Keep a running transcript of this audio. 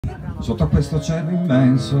Sotto questo cielo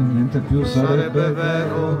immenso niente più sarebbe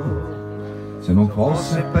vero, se non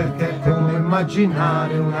fosse perché come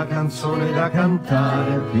immaginare una canzone da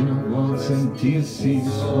cantare chi non vuol sentirsi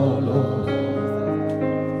solo.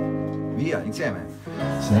 Via, insieme.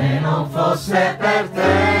 Se non fosse per te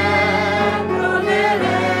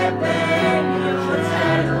crollerebbe il mio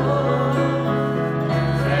cielo,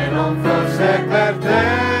 se non fosse per te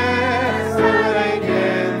sarei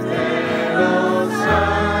niente, lo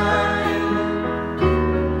sai,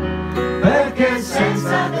 perché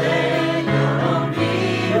senza te io non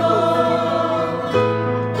vivo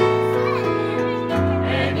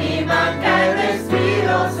e mi manca il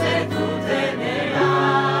respiro se tu te ne vai.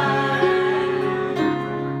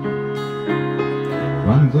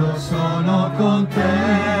 Quando sono con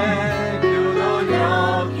te chiudo gli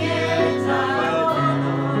occhi e già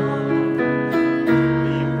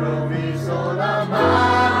improvviso la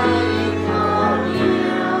malinconia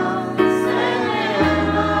se ne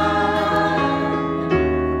va.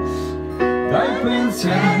 Dai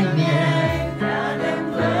pensieri miei cade un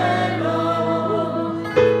velo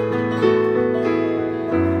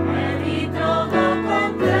e ritrovo con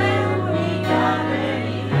te unica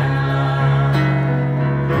verità.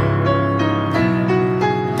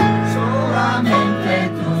 Solamente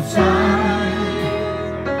tu sai,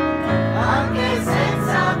 anche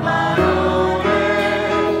senza parole,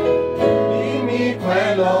 dimmi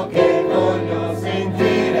quello che voglio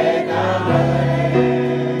sentire da te.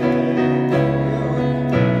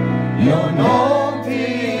 Io non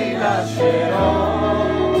ti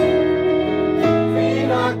lascerò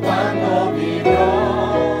fino a quando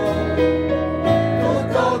vivrò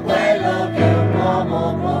tutto quello che un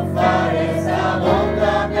uomo può fare,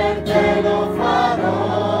 stavolta per te lo farò.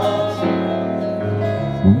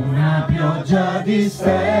 Una pioggia di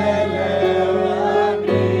stelle, una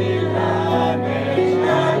brilla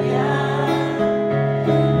nell'aria,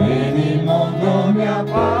 ed il mondo mi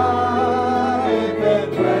appare per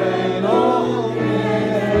quello che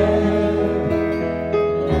è.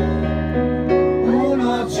 Un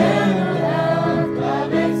oceano da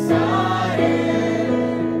attraversare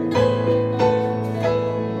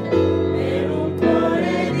per un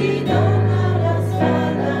cuore di donna la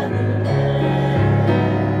strada di lei.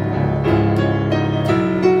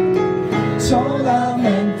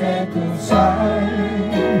 Solamente tu sai,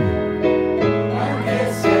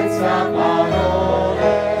 anche senza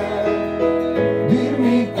parole,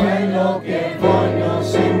 dirmi quello che voglio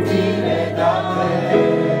sentire da te.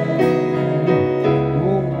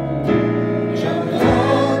 C'è un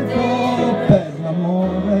tempo per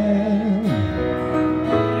l'amore